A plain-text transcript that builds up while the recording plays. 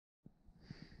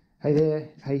Hey there,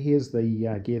 hey, here's the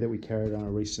gear that we carried on a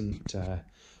recent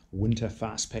winter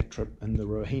fast pack trip in the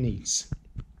Rohini's.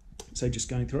 So just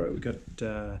going through it, we've got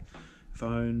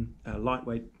phone,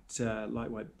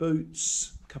 lightweight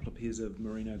boots, a couple of pairs of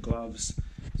merino gloves,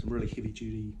 some really heavy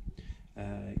duty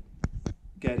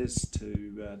gaiters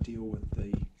to deal with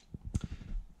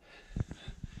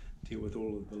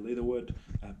all of the leatherwood,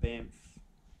 BAMF,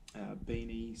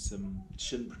 beanie, some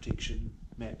shin protection,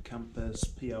 map compass,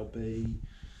 PLB,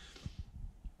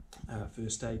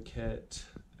 first aid kit,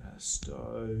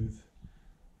 stove,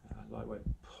 lightweight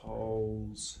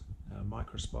poles,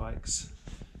 micro spikes.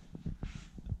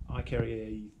 I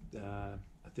carry a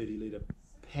 30 litre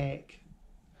pack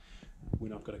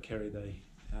when I've got to carry the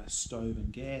stove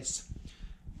and gas.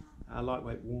 A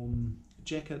lightweight warm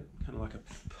jacket, kind of like a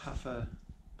puffer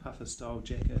style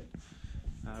jacket.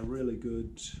 Really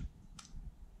good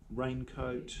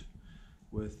raincoat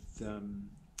with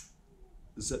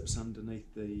zips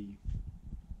underneath the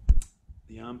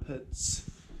armpits,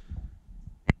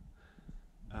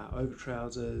 over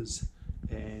trousers,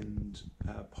 and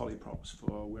polyprops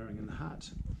for wearing in the hut.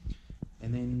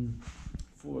 And then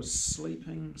for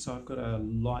sleeping, so I've got a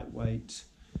lightweight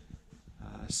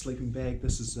sleeping bag.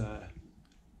 This is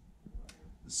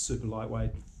super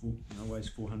lightweight, weighs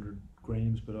 400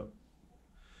 grams, but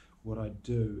what I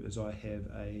do is I have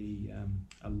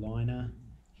a liner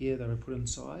here that I put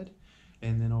inside,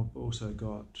 and then I've also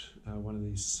got one of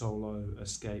these Solo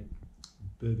Escape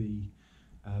bivy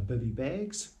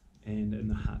bags. And in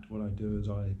the hut, what I do is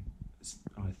I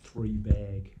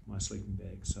 3-bag my sleeping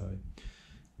bag. So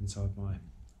inside my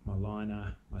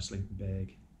liner, my sleeping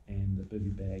bag, and the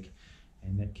bivy bag,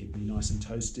 and that kept me nice and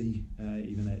toasty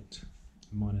even at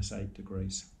 -8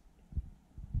 degrees.